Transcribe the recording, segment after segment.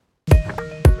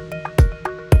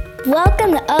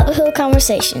Welcome to Uphill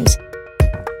Conversations,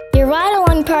 your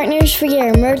ride-along partners for your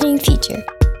emerging future.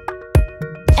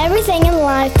 Everything in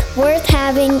life worth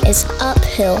having is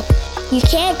uphill. You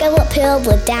can't go uphill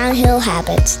with downhill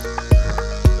habits.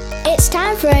 It's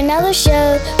time for another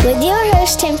show with your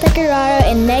hosts Tim Pecoraro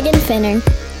and Megan Finner.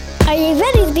 Are you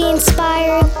ready to be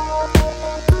inspired?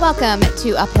 Welcome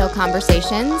to Uphill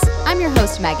Conversations. I'm your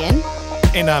host, Megan.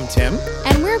 And I'm Tim.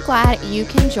 And we're glad you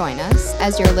can join us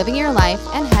as you're living your life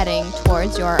and heading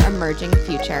towards your emerging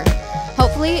future.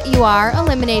 Hopefully, you are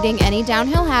eliminating any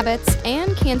downhill habits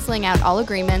and canceling out all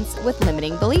agreements with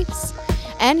limiting beliefs.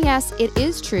 And yes, it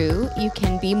is true, you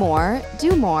can be more,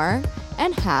 do more,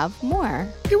 and have more.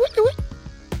 Do it.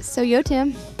 So, yo,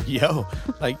 Tim. Yo,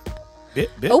 like, bit,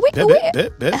 be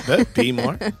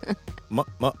more.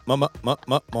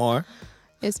 More.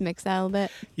 Just mix that a little bit.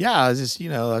 Yeah, I was just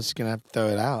going to have to throw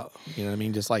it out. You know what I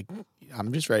mean? Just like,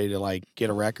 I'm just ready to like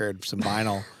get a record, some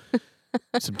vinyl,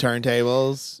 some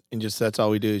turntables, and just that's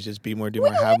all we do is just be more, do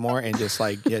more, have more, and just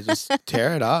like, just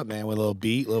tear it up, man, with a little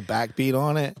beat, little backbeat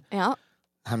on it. Yeah.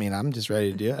 I mean, I'm just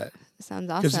ready to do it.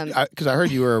 Sounds awesome. Because I heard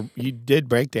you did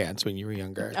breakdance when you were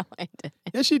younger. No, I didn't.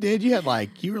 Yes, you did. You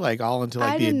were like all into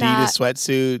like I the did Adidas not.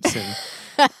 sweatsuits and.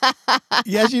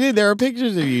 Yes, you did. There are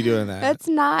pictures of you doing that. That's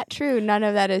not true. None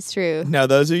of that is true. Now,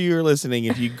 those of you who are listening,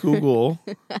 if you Google,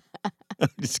 I'm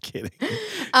just kidding.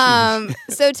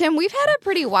 So Tim, we've had a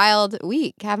pretty wild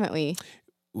week, haven't we?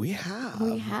 We have.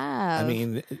 We have. I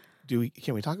mean,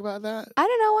 can we talk about that? I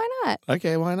don't know, why not?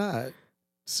 Okay, why not?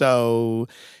 So,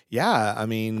 yeah, I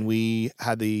mean, we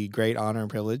had the great honor and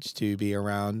privilege to be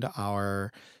around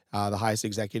the highest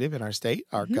executive in our state,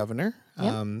 our governor,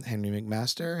 Henry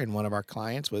McMaster, and one of our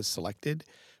clients was selected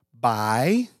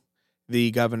by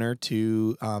the governor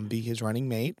to be his running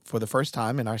mate for the first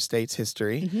time in our state's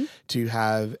history to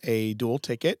have a dual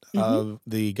ticket of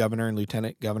the governor and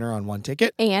lieutenant governor on one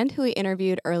ticket. And who we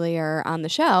interviewed earlier on the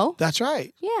show. That's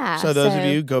right. Yeah. So those of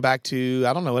you go back to,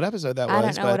 I don't know what episode that was. I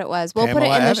don't know what it was. We'll put it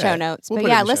Pamela in the Evett. show notes. We'll But put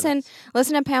it yeah, in the show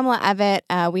listen to Pamela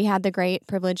Evett. We had the great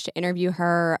privilege to interview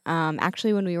her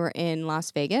actually when we were in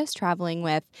Las Vegas traveling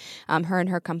with her and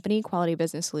her company, Quality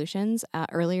Business Solutions,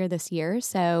 earlier this year.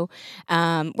 So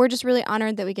we're just really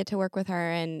honored that we get to work with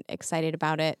her and excited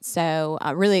about it. So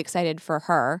really excited for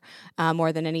her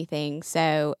more than anything.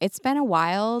 So it's been a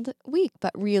wild week,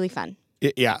 but really fun.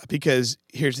 Yeah, because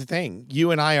here's the thing. You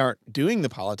and I aren't doing the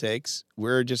politics.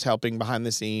 We're just helping behind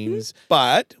the scenes.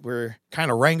 But we're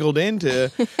kind of wrangled into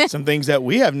some things that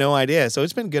we have no idea. So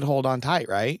it's been good hold on tight,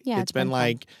 right? Yeah, it's been fun.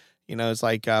 like, it's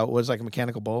like, what's like a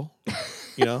mechanical bull?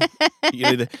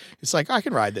 It's like, I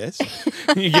can ride this.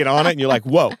 You get on it and you're like,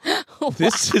 whoa,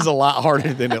 this is a lot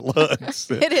harder than it looks.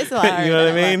 It is a lot harder You know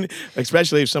what than I it mean?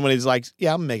 Especially if somebody's like,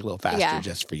 yeah, I'm going to make it a little faster Yeah.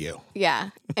 just for you. Yeah.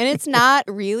 And it's not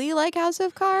really like House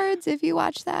of Cards if you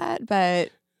watch that,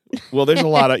 but Well, there's a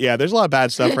lot of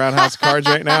bad stuff around House of Cards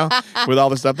right now with all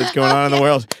the stuff that's going on in the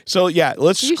world. So yeah,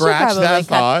 let's scratch that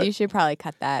thought. You should probably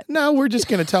cut that No, we're just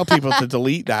going to tell people to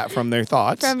delete that from their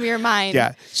thoughts. from your mind.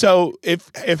 Yeah. So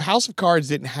if House of Cards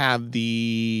didn't have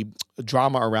the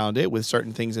drama around it with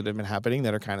certain things that have been happening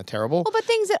that are kind of terrible. Well, but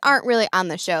things that aren't really on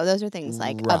the show. Those are things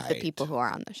like of the Right. people who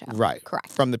are on the show. Right.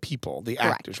 Correct. From the people, the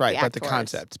Correct. actors, right. The But the actors.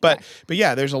 concepts. But Correct. but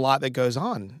yeah, there's a lot that goes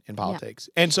on in politics.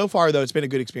 And so far though, it's been a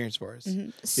good experience for us.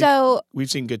 So We've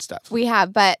seen good stuff. we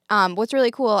have, but what's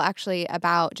really cool actually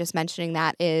about just mentioning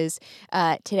that is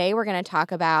today we're going to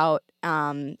talk about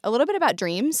a little bit about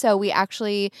dreams. So we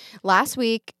actually last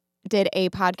week did a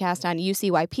podcast on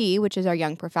UCYP, which is our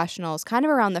young professionals, kind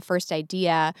of around the first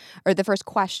idea or the first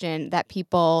question that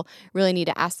people really need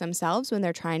to ask themselves when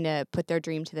they're trying to put their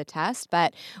dream to the test.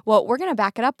 But we're going to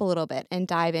back it up a little bit and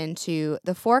dive into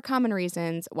the 4 common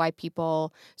reasons why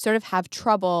people sort of have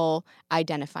trouble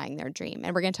identifying their dream.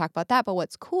 And we're going to talk about that. But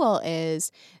what's cool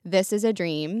is this is a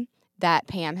dream that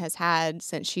Pam has had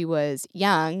since she was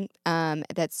young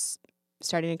that's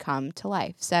starting to come to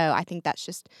life. So I think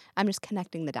I'm just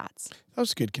connecting the dots. That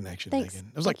was a good connection, Thanks. Megan.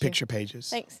 It was like Thank you. picture pages.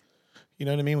 Thanks. You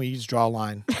know what I mean? When you just draw a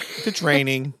line. If it's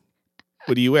raining,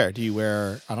 what do you wear? Do you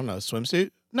wear, I don't know, a swimsuit?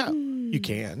 No, you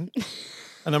can.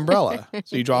 An umbrella.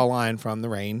 So you draw a line from the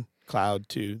rain cloud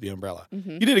to the umbrella.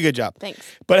 You did a good job. Thanks.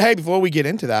 But hey, before we get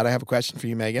into that, I have a question for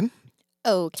you, Megan.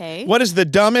 Okay. What is the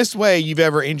dumbest way you've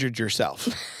ever injured yourself?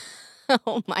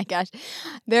 Oh my gosh.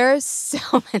 There are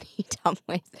so many dumb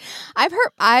ways. I've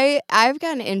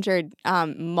gotten injured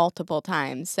multiple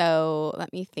times. So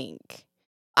let me think.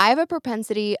 I have a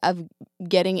propensity of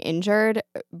getting injured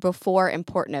before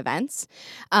important events.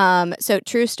 So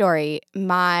true story,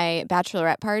 my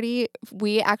bachelorette party,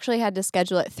 we actually had to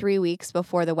schedule it 3 weeks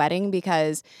before the wedding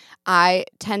because I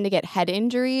tend to get head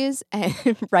injuries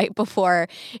right before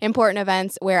important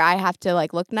events where I have to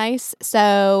like look nice.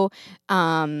 So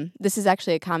this is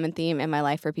actually a common theme in my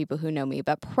life for people who know me,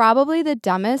 but probably the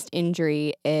dumbest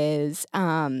injury is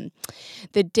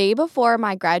the day before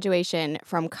my graduation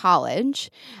from college.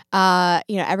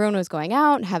 Everyone was going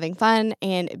out and having fun.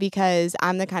 And because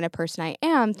I'm the kind of person I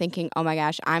am, thinking, oh my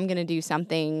gosh, I'm going to do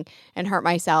something and hurt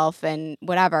myself and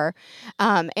whatever.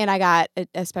 And I got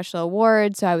a special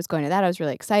award. So I was going to that. I was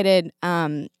really excited.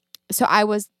 So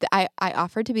I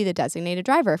offered to be the designated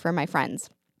driver for my friends.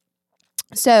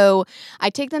 So I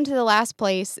take them to the last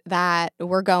place that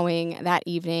we're going that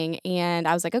evening, and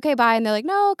I was like, okay, bye. And they're like,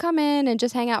 no, come in and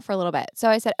just hang out for a little bit. So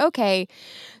I said, okay.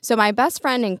 So my best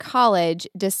friend in college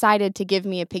decided to give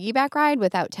me a piggyback ride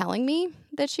without telling me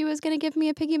that she was going to give me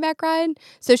a piggyback ride.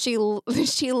 So she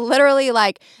literally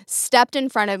like stepped in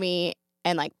front of me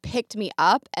and like picked me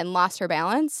up and lost her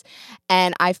balance.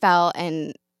 And I fell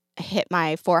and hit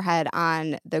my forehead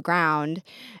on the ground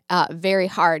very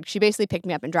hard. She basically picked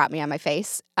me up and dropped me on my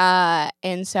face.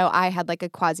 And so I had like a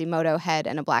Quasimodo head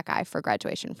and a black eye for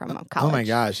graduation from college. Oh my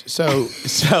gosh. So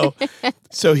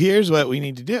here's what we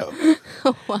need to do.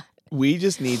 What? We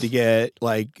just need to get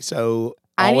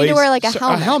I need to wear like a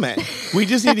helmet. A helmet. We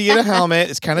just need to get a helmet.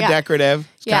 It's kind of Yeah. decorative.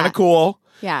 It's Yeah. kind of cool.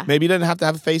 Yeah. Maybe it doesn't have to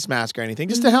have a face mask or anything.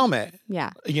 Just a helmet. Yeah.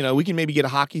 We can maybe get a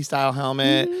hockey style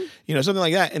helmet, something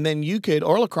like that. And then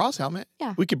or a lacrosse helmet.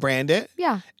 Yeah. We could brand it.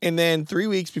 Yeah. And then 3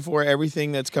 weeks before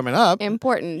everything that's coming up,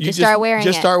 Important. you Just start wearing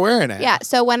it. Start wearing it. Yeah.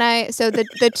 So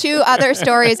the two other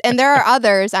stories, and there are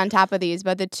others on top of these,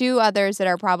 but the two others that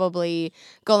are probably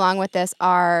go along with this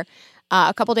are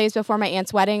a couple days before my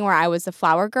aunt's wedding, where I was the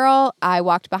flower girl. I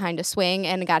walked behind a swing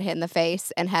and got hit in the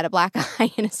face and had a black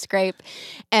eye and a scrape.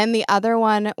 And the other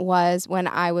one was when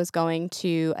I was going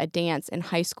to a dance in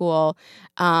high school.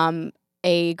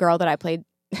 A girl that I played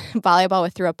volleyball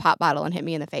with threw a pop bottle and hit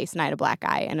me in the face, and I had a black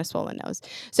eye and a swollen nose.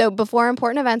 So before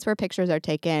important events where pictures are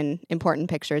taken, important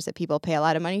pictures that people pay a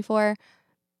lot of money for,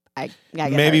 I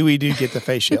get Maybe hurt. we do get the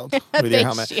face shield with your Face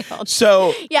helmet. shield.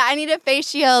 So Yeah, I need a face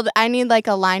shield. I need like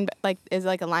a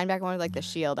linebacker one with like the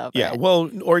shield over yeah, it. well,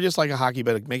 or just like a hockey,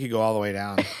 but make it go all the way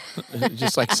down,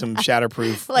 just like some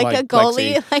shatterproof, like a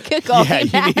goalie, plexi. like a goalie Yeah,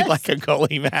 you mask. need like a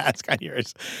goalie mask on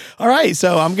yours. All right,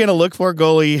 so I'm gonna look for a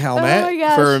goalie helmet my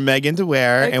gosh. for Megan to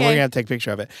wear, and we're Okay. gonna take a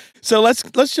picture of it. So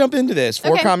let's jump into this.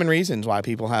 4 Okay. common reasons why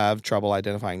people have trouble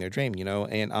identifying their dream.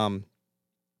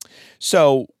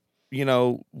 So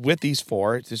with these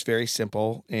 4, it's just very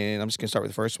simple, and I'm just gonna start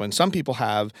with the first one. Some people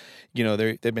have,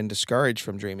 they've been discouraged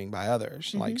from dreaming by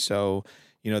others, like so.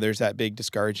 There's that big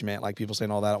discouragement, like people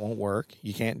saying, "Oh, that won't work.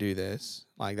 You can't do this.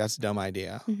 Like that's a dumb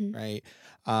idea, right?"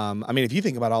 If you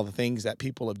think about all the things that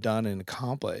people have done and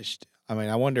accomplished,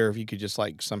 I wonder if you could just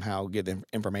like somehow get the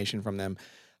information from them.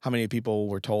 How many people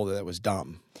were told that it was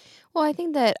dumb? Well, I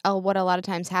think that what a lot of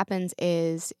times happens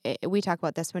is we talk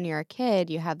about this when you're a kid,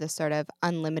 you have this sort of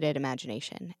unlimited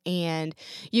imagination, and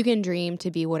you can dream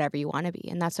to be whatever you want to be.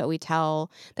 And that's what we tell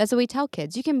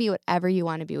kids. You can be whatever you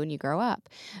want to be when you grow up.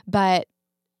 But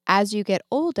as you get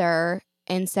older,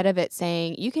 instead of it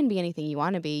saying you can be anything you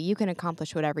want to be, you can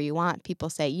accomplish whatever you want, people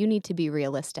say you need to be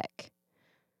realistic.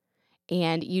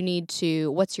 And you need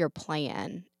to, what's your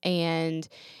plan? And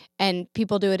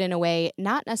people do it in a way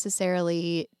not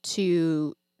necessarily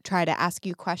to try to ask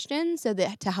you questions so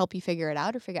that to help you figure it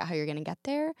out or figure out how you're going to get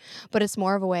there, but it's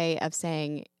more of a way of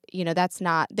saying,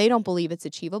 they don't believe it's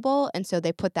achievable, and so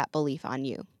they put that belief on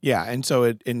you. Yeah, and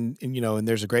so and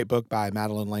there's a great book by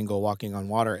Madeline L'Engle, Walking on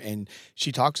Water, and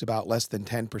she talks about less than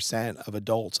 10% of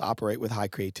adults operate with high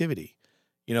creativity.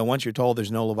 Once you're told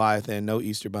there's no Leviathan, no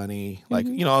Easter Bunny, like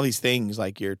all these things,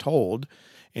 like you're told,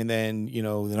 and then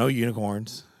no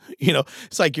unicorns.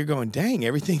 It's like you're going, dang,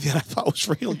 everything that I thought was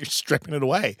real, you're stripping it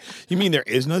away. You mean there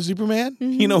is no Superman?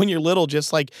 When you're little,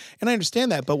 just like, and I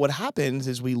understand that, but what happens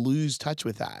is we lose touch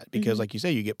with that because, like you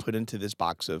say, you get put into this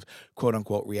box of quote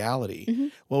unquote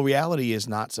reality. Well, reality is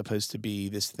not supposed to be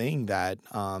this thing that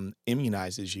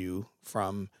immunizes you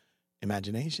from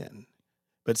imagination.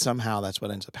 But somehow that's what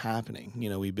ends up happening.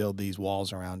 We build these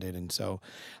walls around it. And so,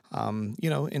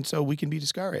 and so we can be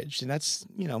discouraged. And that's,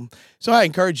 so I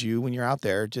encourage you when you're out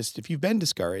there, just if you've been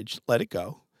discouraged, let it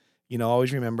go.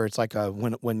 always remember it's like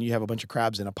when you have a bunch of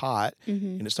crabs in a pot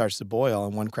and it starts to boil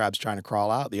and one crab's trying to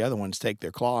crawl out, the other ones take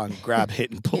their claw and grab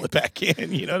it and pull it back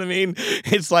in. You know what I mean?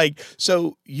 It's like,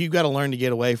 so you got to learn to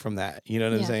get away from that. You know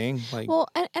what I'm saying? Like, well,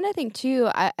 and I think too,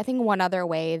 I think one other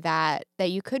way that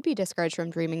you could be discouraged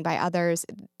from dreaming by others,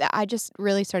 I just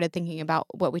really started thinking about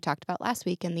what we talked about last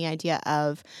week and the idea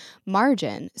of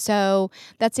margin. So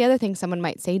that's the other thing someone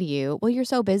might say to you, well, you're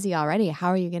so busy already. How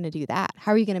are you going to do that?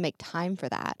 How are you going to make time for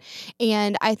that?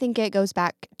 And I think it goes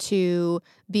back to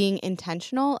being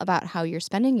intentional about how you're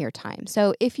spending your time.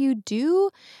 So if you do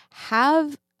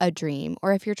have a dream,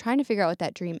 or if you're trying to figure out what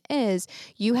that dream is,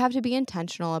 you have to be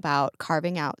intentional about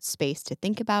carving out space to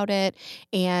think about it,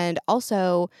 and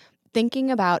also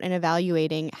thinking about and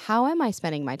evaluating, how am I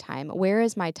spending my time? Where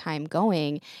is my time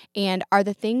going? And are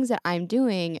the things that I'm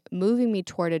doing moving me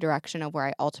toward a direction of where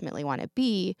I ultimately want to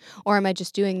be? Or am I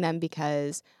just doing them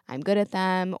because I'm good at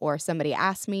them, or somebody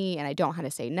asked me and I don't know how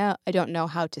to say no. I don't know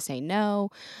how to say no.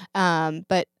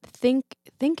 But think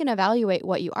and evaluate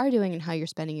what you are doing and how you're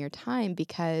spending your time,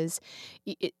 because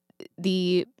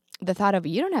the thought of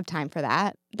you don't have time for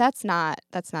that, that's not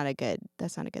a good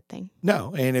thing.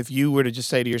 no. And if you were to just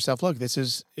say to yourself, look,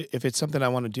 if it's something I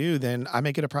want to do, then I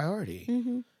make it a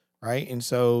priority. Right. And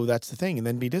so that's the thing. And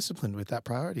then be disciplined with that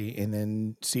priority and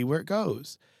then see where it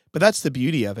goes. But that's the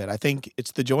beauty of it. I think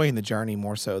it's the joy in the journey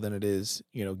more so than it is,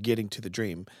 getting to the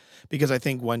dream, because I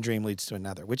think one dream leads to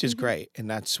another, which is great. And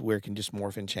that's where it can just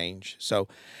morph and change. So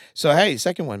hey,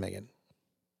 second one, Megan.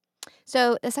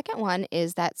 So the second one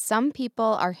is that some people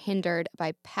are hindered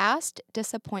by past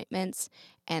disappointments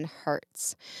and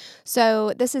hurts.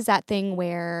 So this is that thing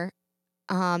where,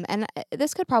 and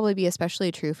this could probably be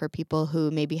especially true for people who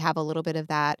maybe have a little bit of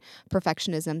that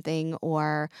perfectionism thing,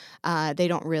 or they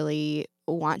don't really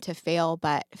want to fail,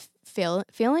 but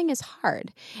failing is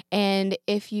hard. And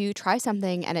if you try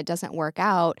something and it doesn't work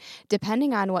out,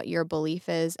 depending on what your belief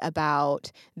is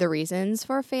about the reasons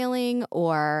for failing,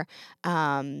 or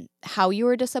how you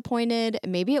were disappointed,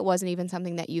 maybe it wasn't even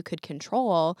something that you could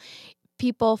control.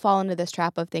 People fall into this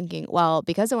trap of thinking, well,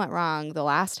 because it went wrong the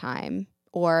last time,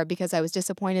 or because I was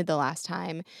disappointed the last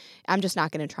time, I'm just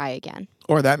not going to try again.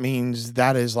 Or that means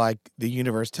that is like the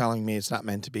universe telling me it's not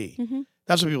meant to be.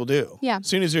 That's what people do. Yeah. As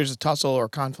soon as there's a tussle or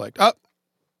conflict,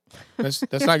 that's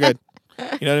not good.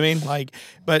 You know what I mean? Like,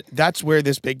 but that's where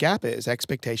this big gap is: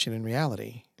 expectation and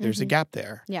reality. There's a gap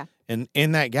there. Yeah. And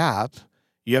in that gap,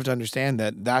 you have to understand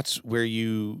that that's where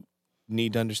you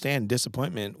need to understand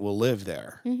disappointment will live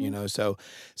there. So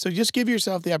just give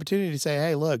yourself the opportunity to say,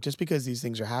 hey, look, just because these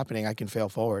things are happening, I can fail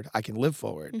forward. I can live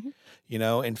forward.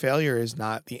 And failure is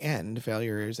not the end.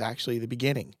 Failure is actually the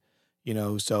beginning.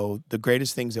 So the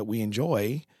greatest things that we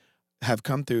enjoy have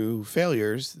come through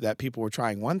failures that people were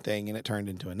trying one thing and it turned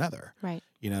into another. Right.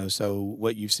 So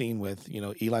what you've seen with,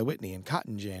 Eli Whitney and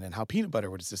cotton gin and how peanut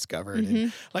butter was discovered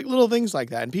and like little things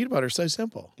like that. And peanut butter is so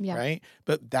simple, right?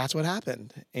 But that's what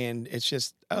happened. And it's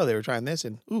just, they were trying this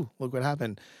and, ooh, look what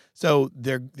happened. So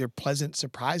they're pleasant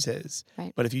surprises.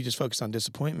 Right. But if you just focus on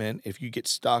disappointment, if you get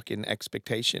stuck in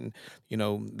expectation,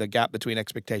 the gap between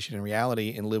expectation and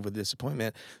reality, and live with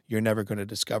disappointment, you're never going to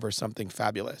discover something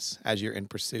fabulous as you're in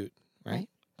pursuit, right?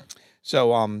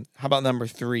 So how about number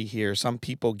 3 here? Some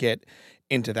people get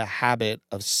into the habit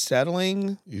of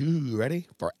settling, ready,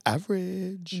 for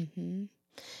average.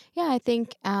 Yeah, I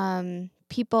think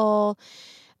people,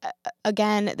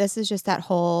 again, this is just that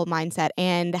whole mindset.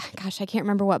 And gosh, I can't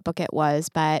remember what book it was,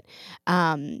 but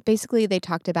basically they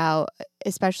talked about,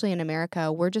 especially in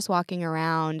America, we're just walking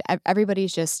around,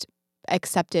 everybody's just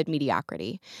accepted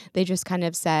mediocrity. They just kind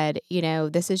of said,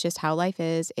 this is just how life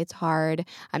is. It's hard.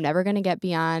 I'm never going to get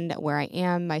beyond where I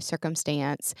am, my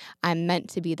circumstance. I'm meant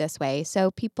to be this way.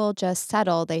 So people just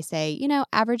settle. They say,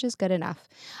 average is good enough.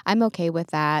 I'm okay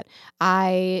with that.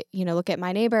 I, look at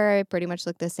my neighbor, I pretty much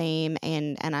look the same,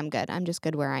 and I'm good. I'm just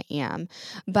good where I am.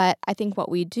 But I think what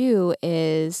we do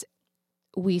is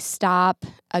we stop,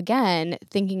 again,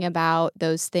 thinking about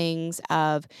those things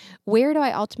of where do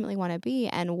I ultimately want to be,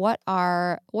 and what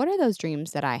are those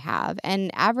dreams that I have. And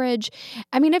average,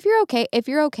 I mean, if you're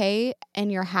okay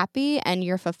and you're happy and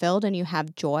you're fulfilled and you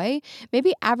have joy,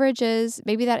 maybe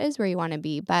that is where you want to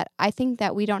be. But I think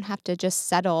that we don't have to just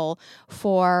settle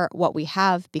for what we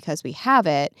have because we have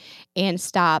it and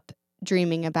stop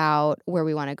dreaming about where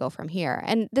we want to go from here.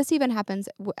 And this even happens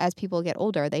as people get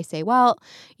older. They say, well,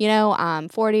 I'm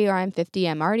 40 or I'm 50.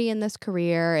 I'm already in this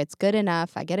career. It's good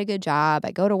enough. I get a good job.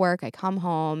 I go to work. I come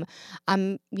home.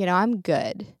 I'm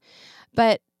good.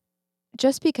 But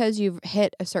just because you've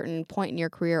hit a certain point in your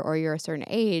career or you're a certain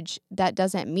age, that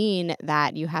doesn't mean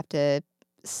that you have to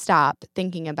stop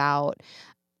thinking about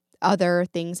other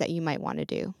things that you might want to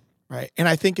do. Right. And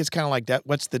I think it's kind of like that.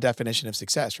 What's the definition of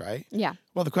success, right? Yeah.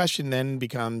 Well, the question then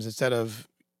becomes, instead of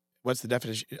what's the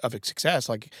definition of a success,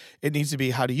 like it needs to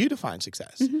be, how do you define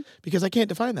success? Mm-hmm. Because I can't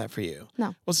define that for you. No.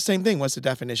 Well, it's the same thing. What's the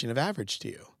definition of average to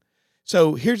you?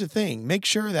 So here's the thing. Make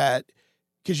sure that,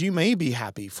 because you may be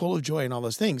happy, full of joy and all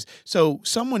those things. So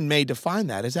someone may define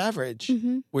that as average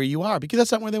Mm-hmm. where you are, because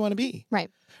that's not where they want to be. Right.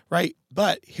 Right.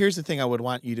 But here's the thing I would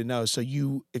want you to know. So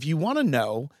if you want to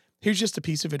know, here's just a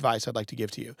piece of advice I'd like to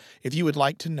give to you. If you would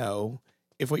like to know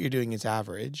if what you're doing is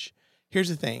average, here's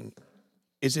the thing.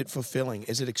 Is it fulfilling?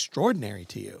 Is it extraordinary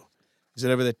to you? Is it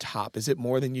over the top? Is it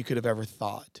more than you could have ever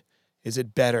thought? Is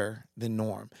it better than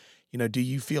norm? Do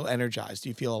you feel energized? Do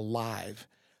you feel alive?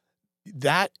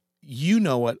 That,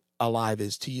 what alive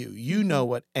is to you. You know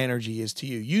what energy is to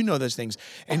you. You know those things.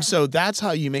 And so that's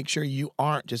how you make sure you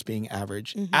aren't just being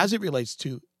average as it relates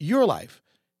to your life,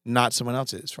 not someone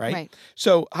else's, right? Right.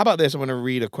 So how about this? I want to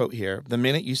read a quote here. The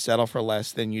minute you settle for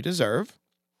less than you deserve,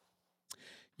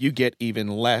 you get even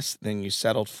less than you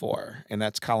settled for. And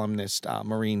that's columnist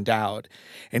Maureen Dowd.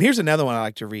 And here's another one I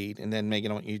like to read. And then,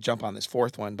 Megan, I want you to jump on this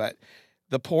fourth one. But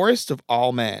the poorest of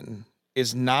all men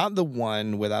is not the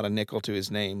one without a nickel to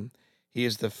his name. He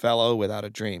is the fellow without a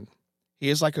dream. He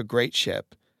is like a great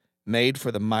ship made for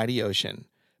the mighty ocean,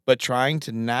 but trying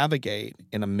to navigate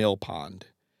in a mill pond.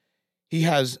 He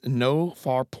has no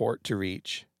far port to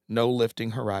reach, no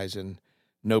lifting horizon,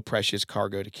 no precious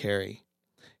cargo to carry.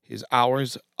 His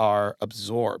hours are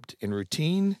absorbed in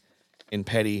routine, in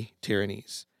petty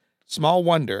tyrannies. Small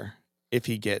wonder if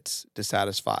he gets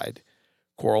dissatisfied,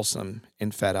 quarrelsome,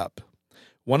 and fed up.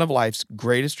 One of life's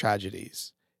greatest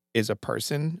tragedies is a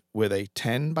person with a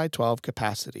 10 by 12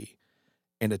 capacity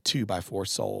and a 2 by 4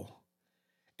 soul.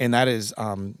 And that is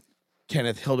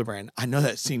Kenneth Hildebrand. I know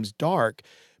that seems dark,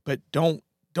 but don't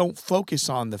focus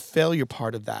on the failure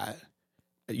part of that.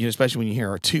 Especially when you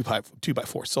hear a 2 by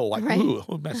 4 soul, like, right. Ooh,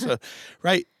 mess up.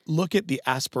 Right? Look at the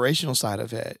aspirational side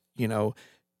of it.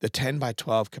 The 10 by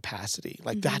 12 capacity.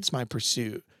 Like, that's my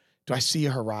pursuit. Do I see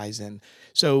a horizon?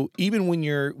 So even when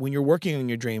you're working on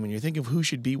your dream and you're thinking of who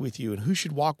should be with you and who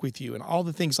should walk with you and all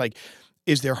the things, like,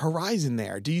 is there horizon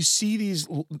there? Do you see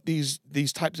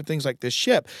these types of things like this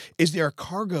ship? Is there a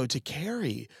cargo to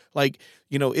carry? Like,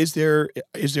 is there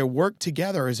work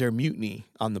together? Is there mutiny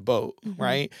on the boat,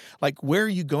 right? Like, where are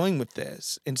you going with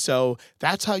this? And so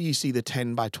that's how you see the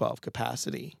 10 by 12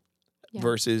 capacity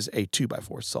versus a 2 by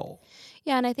 4 soul.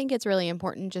 Yeah, and I think it's really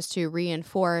important just to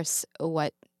reinforce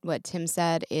what Tim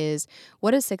said is,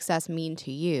 what does success mean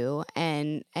to you,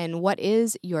 and what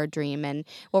is your dream? And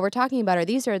what we're talking about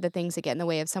these are the things that get in the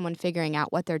way of someone figuring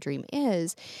out what their dream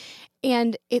is.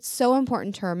 And it's so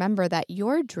important to remember that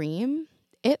your dream,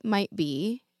 it might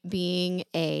be being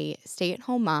a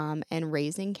stay-at-home mom and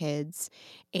raising kids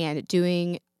and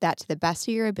doing that to the best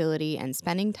of your ability and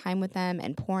spending time with them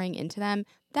and pouring into them.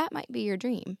 That might be your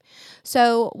dream.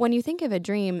 So when you think of a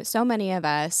dream, so many of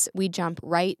us, we jump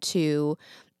right to,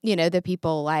 the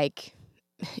people like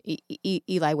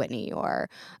Eli Whitney or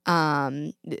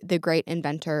the great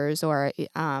inventors or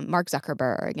Mark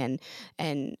Zuckerberg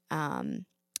and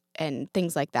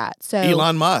things like that. So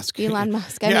Elon Musk. I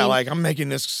mean, like, I'm making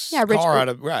this car out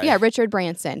of, right. Yeah, Richard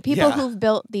Branson. People who've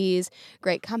built these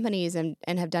great companies and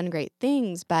have done great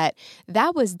things, but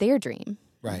that was their dream.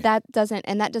 Right. That doesn't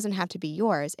have to be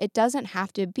yours. It doesn't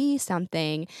have to be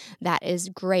something that is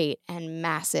great and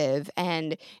massive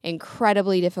and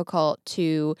incredibly difficult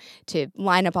to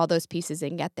line up all those pieces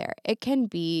and get there. It can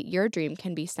be, your dream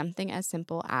can be something as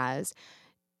simple as,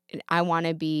 I want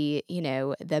to be,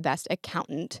 the best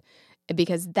accountant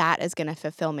because that is going to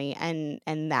fulfill me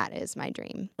and that is my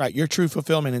dream. Right. Your true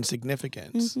fulfillment and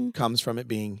significance comes from it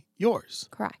being yours.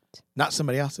 Correct. Not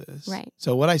somebody else's. Right.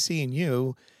 So what I see in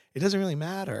you, it doesn't really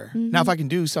matter. Now, if I can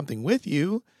do something with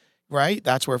you, right,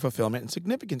 that's where fulfillment and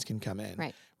significance can come in.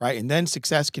 Right. Right. And then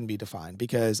success can be defined,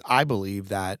 because I believe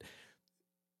that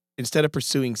instead of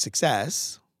pursuing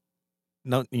success,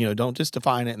 don't just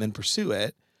define it and then pursue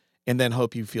it and then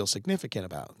hope you feel significant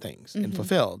about things and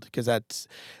fulfilled, because that's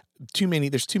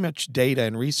there's too much data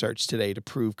and research today to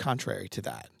prove contrary to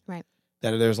that. Right.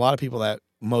 That there's a lot of people that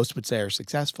most would say are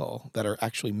successful that are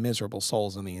actually miserable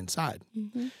souls on the inside.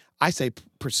 I say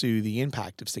pursue the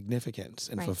impact of significance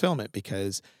and fulfillment,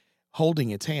 because holding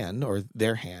its hand or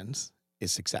their hands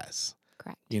is success.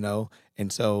 Correct.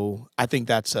 And so I think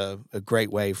that's a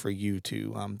great way for you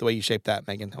to, the way you shaped that,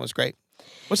 Megan, that was great.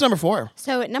 What's number 4?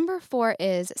 So number 4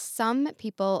 is some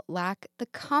people lack the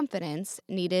confidence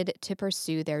needed to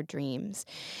pursue their dreams.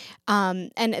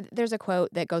 And there's a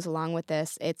quote that goes along with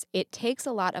this. It takes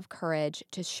a lot of courage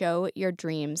to show your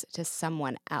dreams to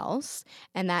someone else.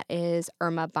 And that is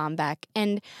Irma Bombeck.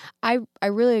 And I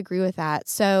really agree with that.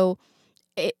 So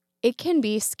it can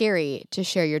be scary to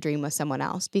share your dream with someone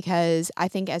else, because I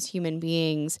think as human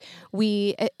beings,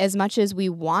 as much as we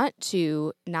want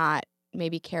to not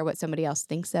maybe care what somebody else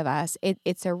thinks of us,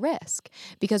 it's a risk.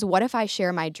 Because what if I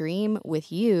share my dream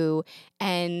with you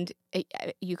and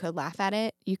you could laugh at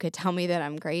it? You could tell me that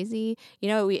I'm crazy.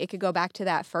 It could go back to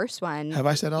that first one. Have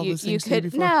I said all those things to you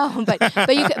before? No,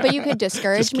 but you could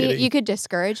discourage me. kidding. You could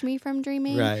discourage me from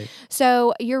dreaming. Right.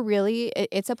 So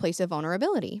it's a place of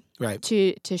vulnerability. Right.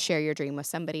 To share your dream with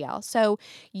somebody else. So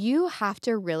you have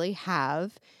to really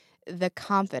have the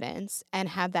confidence and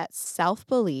have that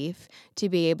self-belief to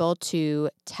be able to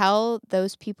tell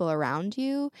those people around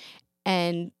you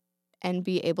and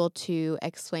be able to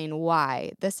explain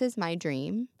why this is my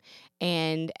dream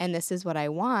and this is what I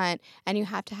want. And you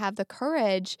have to have the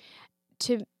courage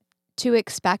to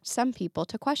expect some people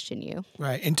to question you.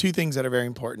 Right. And 2 things that are very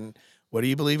important. What do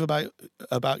you believe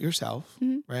about yourself,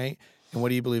 right? And what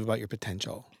do you believe about your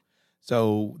potential?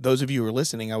 So those of you who are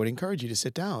listening, I would encourage you to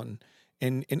sit down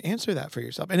and answer that for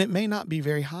yourself. And it may not be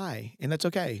very high, and that's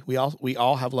okay. We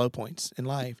all have low points in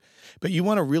life, but you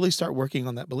want to really start working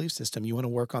on that belief system. You want to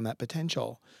work on that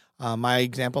potential. My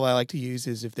example I like to use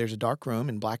is if there's a dark room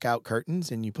and blackout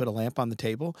curtains and you put a lamp on the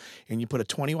table and you put a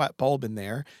 20-watt bulb in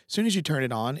there, as soon as you turn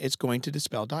it on, it's going to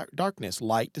dispel darkness.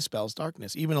 Light dispels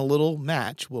darkness. Even a little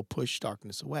match will push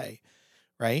darkness away,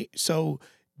 right? So,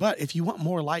 but if you want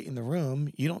more light in the room,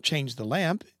 you don't change the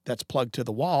lamp that's plugged to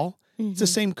the wall. It's the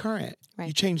same current. Right.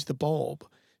 You change the bulb.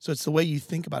 So it's the way you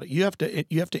think about it. You have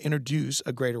to introduce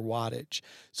a greater wattage.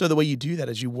 So the way you do that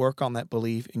is you work on that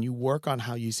belief and you work on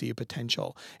how you see a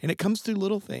potential. And it comes through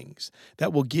little things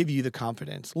that will give you the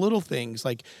confidence. Little things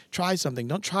like try something.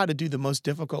 Don't try to do the most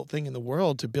difficult thing in the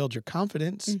world to build your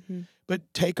confidence, but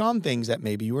take on things that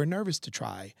maybe you were nervous to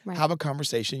try. Right. Have a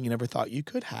conversation you never thought you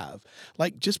could have.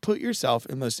 Like just put yourself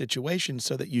in those situations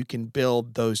so that you can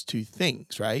build those 2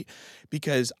 things, right?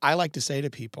 Because I like to say to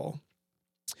people,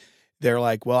 they're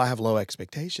like, well, I have low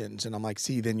expectations. And I'm like,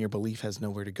 see, then your belief has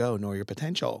nowhere to go, nor your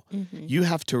potential. You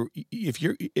have to, if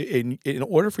you're, in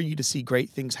order for you to see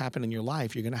great things happen in your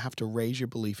life, you're going to have to raise your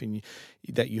belief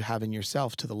that you have in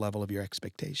yourself to the level of your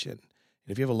expectation. And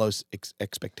if you have a low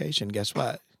expectation, guess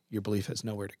what? Your belief has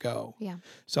nowhere to go. Yeah.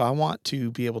 So I want to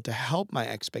be able to help my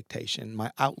expectation, my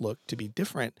outlook to be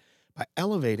different by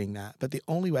elevating that. But the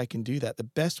only way I can do that, the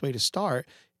best way to start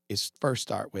is first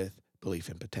start with belief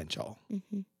and potential.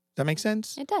 Does that make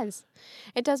sense? It does.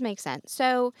 It does make sense.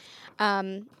 So,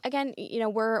 again,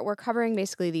 we're covering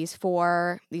basically these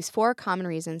four common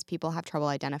reasons people have trouble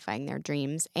identifying their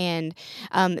dreams. And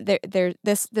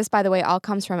this, by the way, all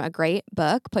comes from a great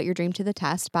book, Put Your Dream to the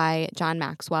Test by John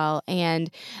Maxwell. And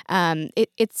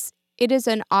it is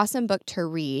an awesome book to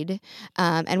read,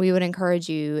 and we would encourage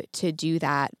you to do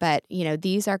that. But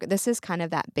this is kind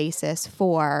of that basis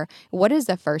for what is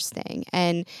the first thing.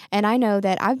 And I know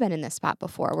that I've been in this spot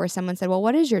before where someone said, "Well,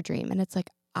 what is your dream?" And it's like,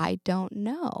 I don't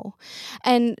know.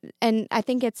 And I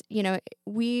think it's,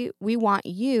 we want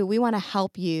to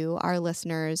help you, our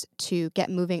listeners, to get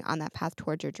moving on that path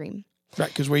towards your dream. Right,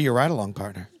 because we're your ride-along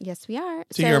partner Yes, we are.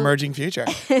 to your emerging future.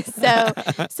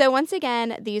 So once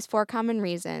again, these 4 common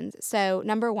reasons. So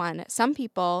number 1, some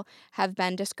people have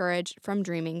been discouraged from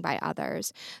dreaming by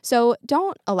others. So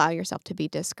don't allow yourself to be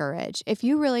discouraged. If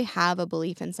you really have a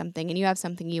belief in something and you have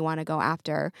something you want to go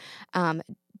after,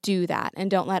 do that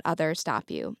and don't let others stop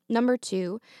you. Number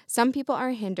 2, some people are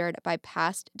hindered by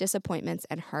past disappointments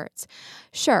and hurts.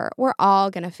 Sure, we're all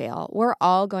going to fail. We're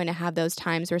all going to have those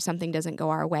times where something doesn't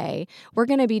go our way. We're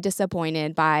going to be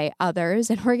disappointed by others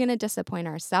and we're going to disappoint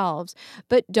ourselves,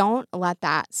 but don't let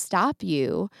that stop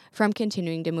you from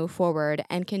continuing to move forward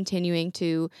and continuing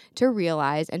to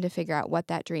realize and to figure out what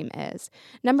that dream is.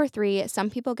 Number 3,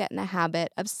 some people get in the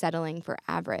habit of settling for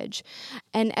average.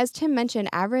 And as Tim mentioned,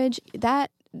 average,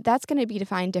 that's going to be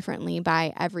defined differently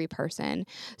by every person.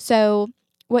 So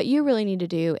what you really need to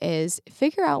do is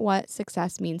figure out what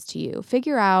success means to you.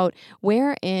 Figure out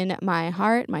where in my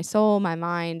heart, my soul, my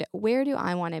mind, where do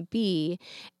I want to be,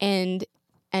 and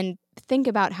think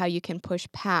about how you can push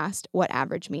past what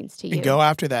average means to you. And go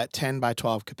after that 10 by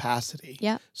 12 capacity.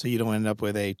 Yep. So you don't end up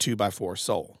with a 2 by 4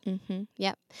 soul. Mm-hmm.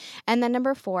 Yep. And then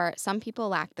number 4, some people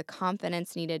lack the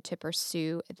confidence needed to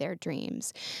pursue their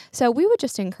dreams. So we would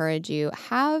just encourage you,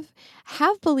 have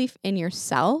belief in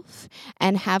yourself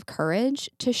and have courage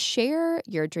to share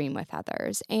your dream with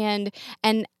others and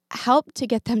help to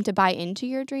get them to buy into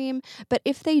your dream. But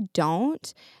if they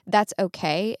don't, that's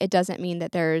okay. It doesn't mean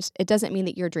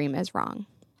that your dream is wrong.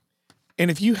 And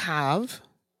if you have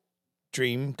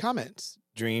dream comments,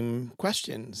 dream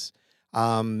questions,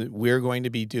 we're going to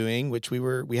be doing, which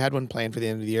we had one planned for the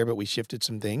end of the year, but we shifted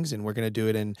some things, and we're going to do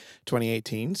it in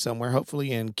 2018 somewhere,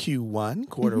 hopefully in Q1,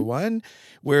 quarter one,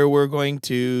 where we're going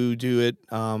to do it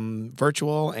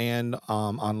virtual and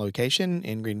on location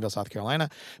in Greenville, South Carolina.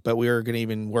 But we're going to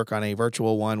even work on a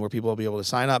virtual one where people will be able to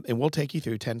sign up, and we'll take you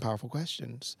through 10 powerful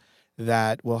questions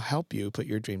that will help you put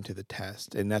your dream to the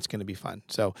test, and that's going to be fun.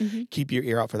 So keep your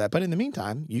ear out for that. But in the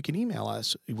meantime, you can email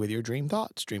us with your dream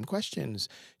thoughts, dream questions,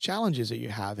 challenges that you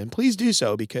have, and please do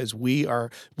so because we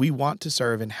want to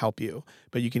serve and help you.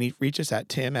 But you can reach us at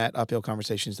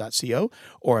tim@uphillconversations.co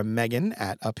or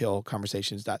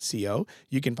megan@uphillconversations.co.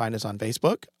 You can find us on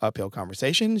Facebook, Uphill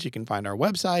Conversations. You can find our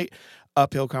website,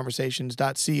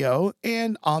 uphillconversations.co,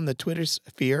 and on the Twitter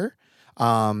sphere.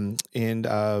 I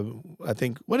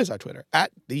think, what is our Twitter?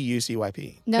 @the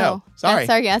UCYP. No, sorry.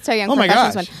 That's our Young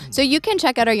Professionals one. So you can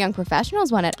check out our Young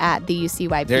Professionals one at the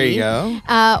UCYP. There you go.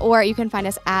 Or you can find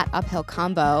us at Uphill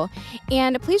Combo.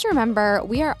 And please remember,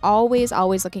 we are always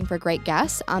looking for great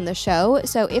guests on the show.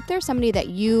 So if there's somebody that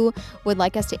you would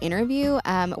like us to interview,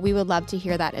 we would love to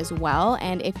hear that as well.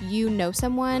 And if you know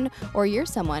someone or you're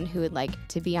someone who would like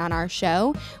to be on our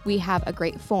show, we have a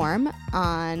great form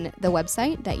on the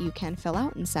website that you can fill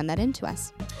out and send that in to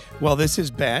us. Well, this has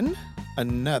been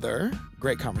another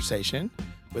great conversation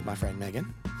with my friend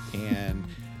Megan, and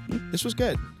this was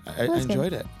good. I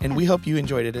enjoyed it, and we hope you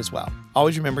enjoyed it as well.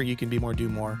 Always remember, you can be more, do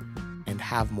more, and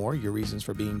have more. Your reasons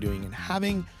for being, doing, and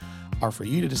having are for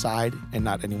you to decide and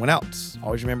not anyone else.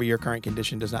 Always remember, your current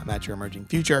condition does not match your emerging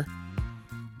future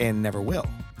and never will.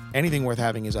 Anything worth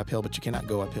having is uphill, but you cannot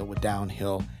go uphill with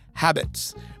downhill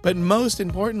habits. But most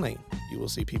importantly, you will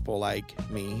see people like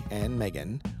me and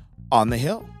Megan on the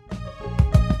hill.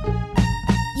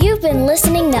 You've been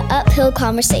listening to Uphill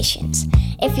Conversations.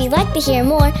 If you'd like to hear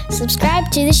more, subscribe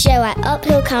to the show at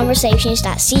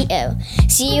uphillconversations.co.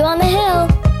 See you on the hill!